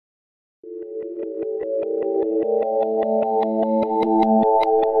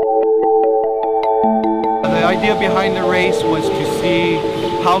idea behind the race was to see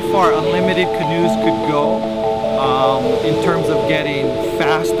how far unlimited canoes could go in terms of getting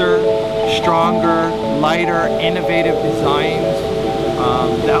faster, stronger, lighter, innovative designs.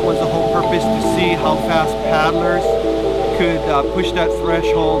 That was the whole purpose, to see how fast paddlers could push that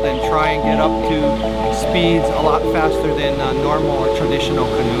threshold and try and get up to speeds a lot faster than normal or traditional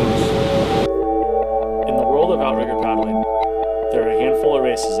canoes. In the world of outrigger paddling, there are a handful of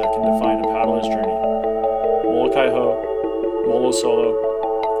races that can define a paddler's journey. Molokai-ho, Molo Solo,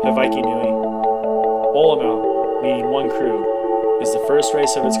 Hawaii Nui. Olomau, meaning one crew, is the first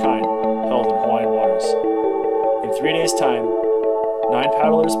race of its kind held in Hawaiian waters. In 3 days' time, 9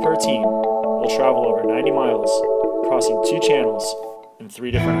 paddlers per team will travel over 90 miles, crossing 2 channels and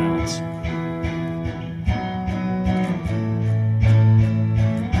 3 different islands.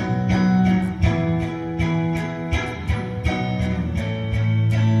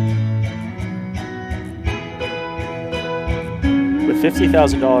 With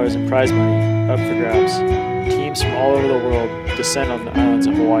 $50,000 in prize money up for grabs, teams from all over the world descend on the islands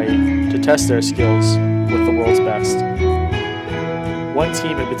of Hawaii to test their skills with the world's best. One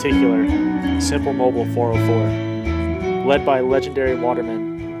team in particular, Simple Mobile 404, led by legendary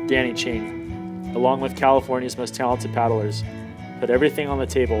waterman Danny Ching, along with California's most talented paddlers, put everything on the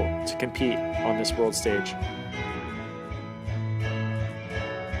table to compete on this world stage.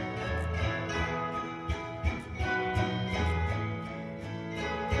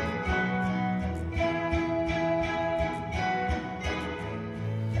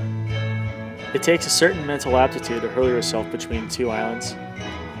 It takes a certain mental aptitude to hurl yourself between 2 islands,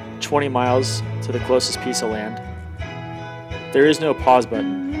 20 miles to the closest piece of land. There is no pause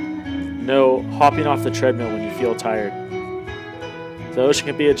button, no hopping off the treadmill when you feel tired. The ocean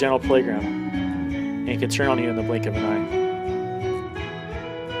can be a gentle playground and can turn on you in the blink of an eye.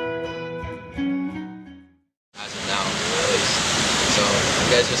 As of now, at least. So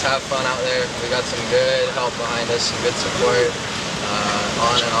you guys just have fun out there. We got some good help behind us, some good support.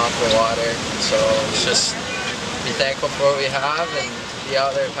 On and off the water, so it's just be thankful for what we have and be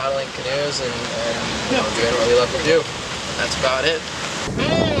out there paddling canoes and you know, doing what we love to do. That's about it.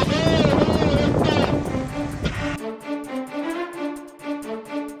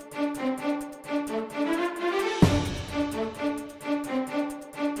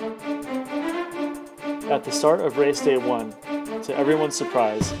 At the start of race day 1, to everyone's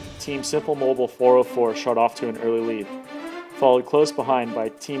surprise, Team Simple Mobile 404 shot off to an early lead, followed close behind by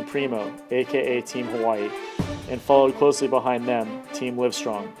Team Primo, aka Team Hawaii, and followed closely behind them, Team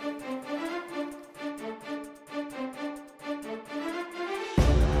Livestrong.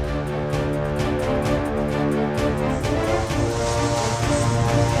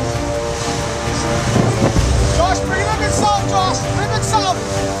 Josh, bring him in south, Josh! Bring him in south!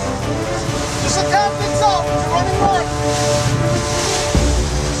 Just a tad bit south, you're running north!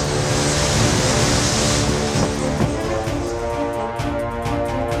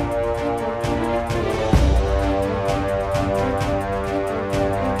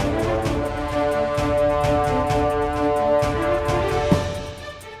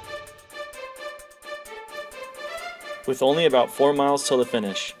 With only about 4 miles till the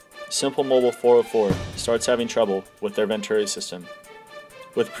finish, Simple Mobile 404 starts having trouble with their Venturi system.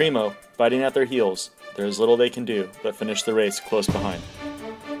 With Primo biting at their heels, there is little they can do but finish the race close behind.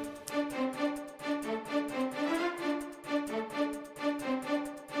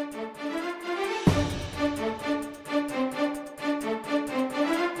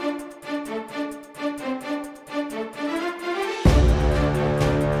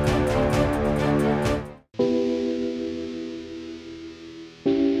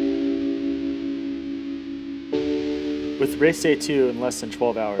 With race day 2 in less than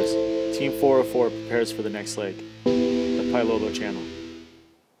 12 hours, Team 404 prepares for the next leg, the Pailolo Channel.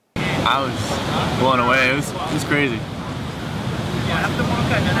 I was blown away. It was crazy.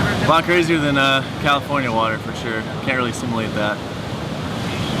 A lot crazier than California water for sure. Can't really simulate that.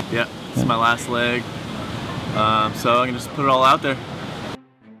 Yeah, this is my last leg, so I can just put it all out there.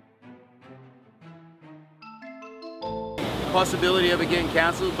 Possibility of it getting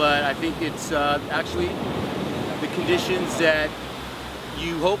canceled, but I think it's actually the conditions that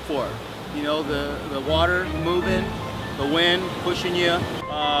you hope for. You know, the water moving, the wind pushing you,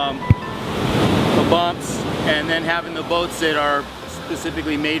 the bumps, and then having the boats that are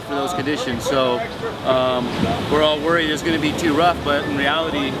specifically made for those conditions. So we're all worried it's going to be too rough, but in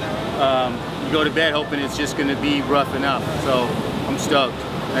reality, you go to bed hoping it's just going to be rough enough. So I'm stoked.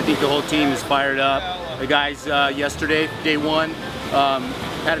 I think the whole team is fired up. The guys yesterday, day 1,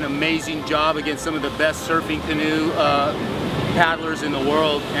 had an amazing job against some of the best surfing canoe paddlers in the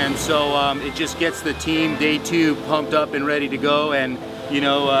world, and so it just gets the team day 2 pumped up and ready to go, and you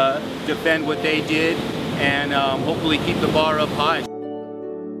know, defend what they did, and hopefully keep the bar up high.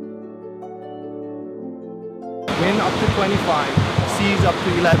 Wind up to 25, seas up to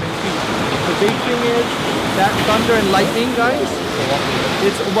 11 feet. The big thing is that thunder and lightning, guys,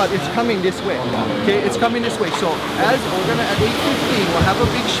 it's coming this way. Okay, it's coming this way. So we're gonna at 8:15, we'll have a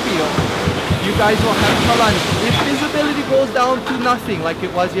big spiel. You guys will have challenge. If visibility goes down to nothing like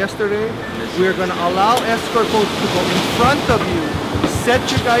it was yesterday, we're gonna allow escort boats to go in front of you. Set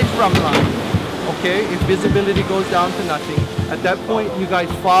your guys' rum line. Okay, if visibility goes down to nothing, at that point you guys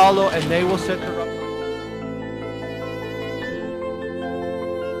follow and they will set the rum line.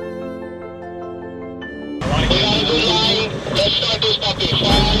 Let's start this puppy. 5,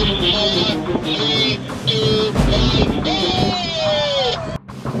 4, 3, 2, 1, go!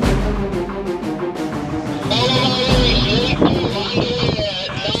 Olomau race,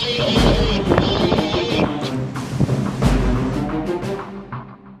 8-2, underway at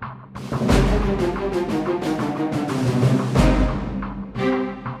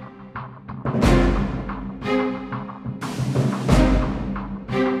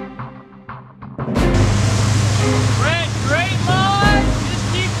 9:08. Great line, just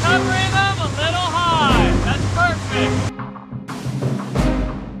keep covering them a little high. That's perfect.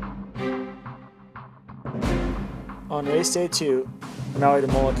 On race day 2, Maui to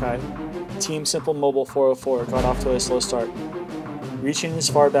Molokai, Team Simple Mobile 404 got off to a slow start, reaching as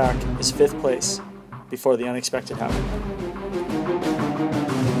far back as 5th place before the unexpected happened.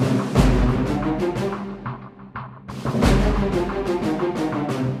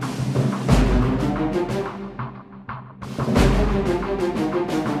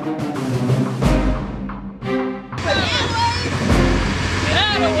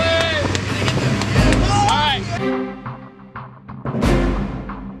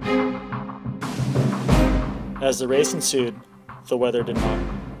 As the race ensued, the weather did not.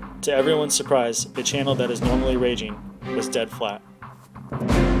 To everyone's surprise, a channel that is normally raging was dead flat.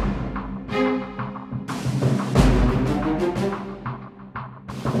 Moving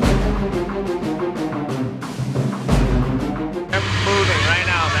right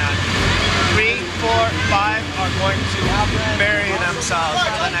now, man. 3, 4, 5 are going to bury themselves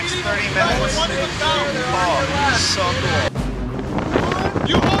for the next 30 minutes. Oh, so cool.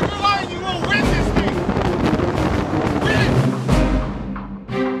 You hold your line, you will win this thing!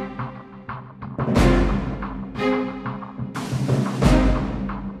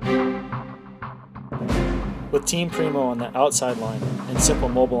 With Team Primo on the outside line and Simple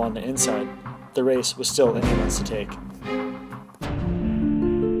Mobile on the inside, the race was still anyone's to take.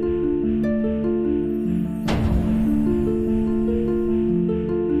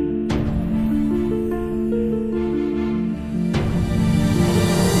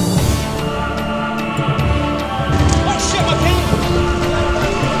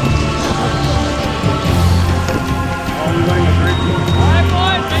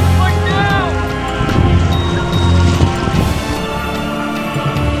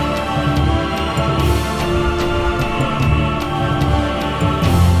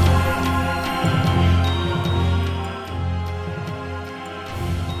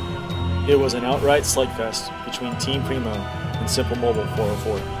 It was an outright slugfest between Team Primo and Simple Mobile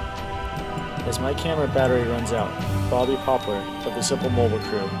 404. As my camera battery runs out, Bobby Poplar of the Simple Mobile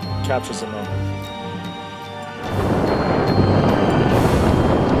crew captures the moment.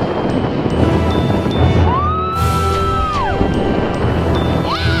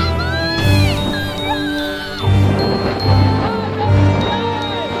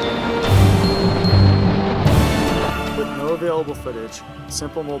 Available footage,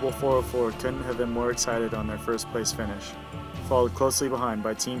 Simple Mobile 404 couldn't have been more excited on their first place finish, followed closely behind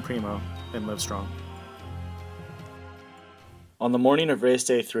by Team Primo and Livestrong. On the morning of race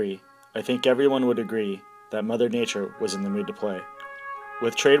day 3, I think everyone would agree that Mother Nature was in the mood to play.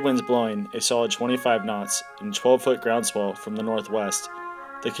 With trade winds blowing a solid 25 knots and 12-foot groundswell from the northwest,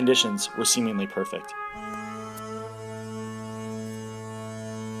 the conditions were seemingly perfect.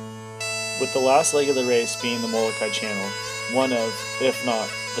 With the last leg of the race being the Molokai Channel, one of, if not,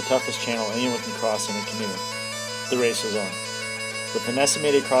 the toughest channel anyone can cross in a canoe, the race was on. With an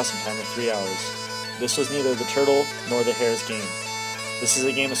estimated crossing time of 3 hours, this was neither the turtle nor the hare's game. This is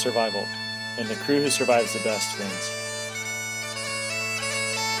a game of survival, and the crew who survives the best wins.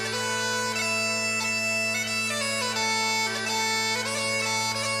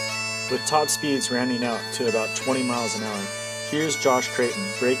 With top speeds rounding out to about 20 miles an hour, here's Josh Creighton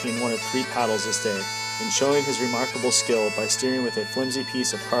breaking one of 3 paddles this day and showing his remarkable skill by steering with a flimsy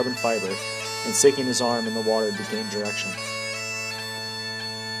piece of carbon fiber and sticking his arm in the water to gain direction.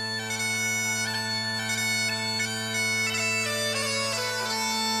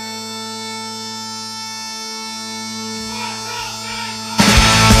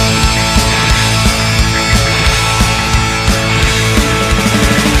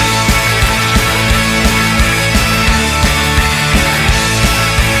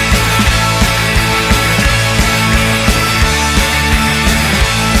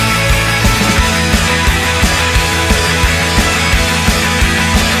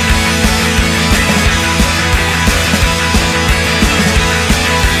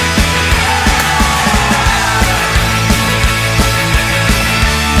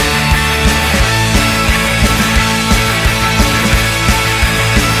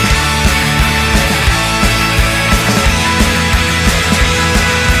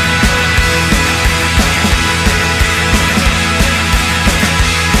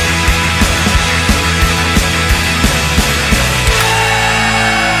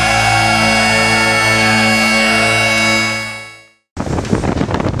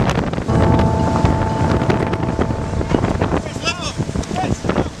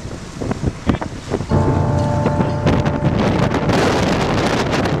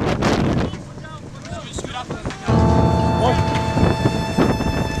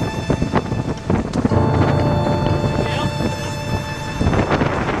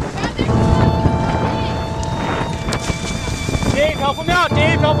 Help him out,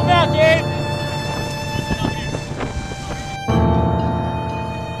 Dave. Help him out, Dave.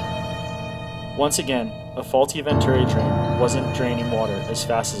 Once again, a faulty Venturi train wasn't draining water as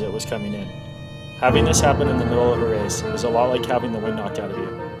fast as it was coming in. Having this happen in the middle of a race is a lot like having the wind knocked out of you.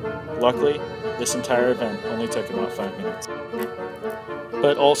 Luckily, this entire event only took about 5 minutes.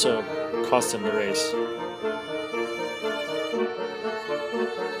 But also cost him the race.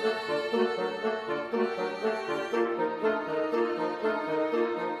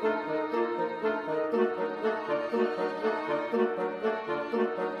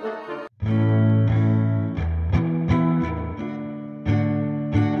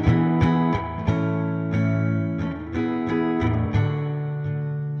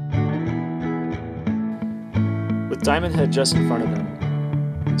 With Diamond Head just in front of them,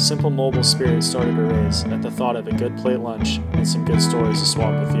 Simple Mobile spirit started a race at the thought of a good plate lunch and some good stories to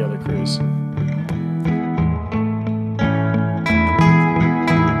swap with the other crews.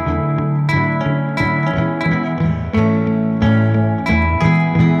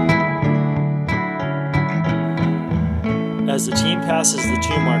 As the team passes the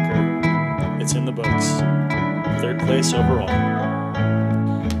 2 marker, it's in the books. 3rd place overall.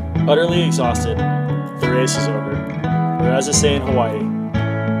 Utterly exhausted, the race is over. Or as they say in Hawaii,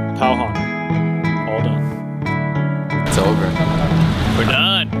 Pauhana. All done. It's over. We're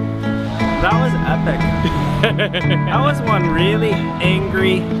done. That was epic. That was one really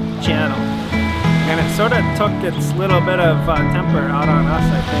angry channel. And it sort of took its little bit of temper out on us,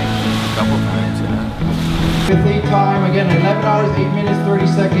 I think. A couple times, yeah. Fifth lead time, again, 11 hours, 8 minutes, 30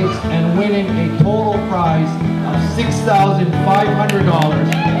 seconds, and winning a total prize of $6,500.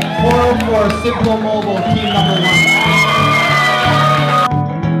 404 Simple Mobile, team number 1.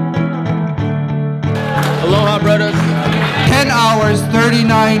 Aloha, brothers. 10 hours,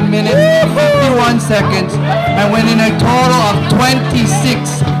 39 minutes, 51 seconds, and winning a total of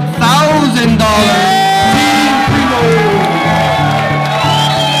 $26,000.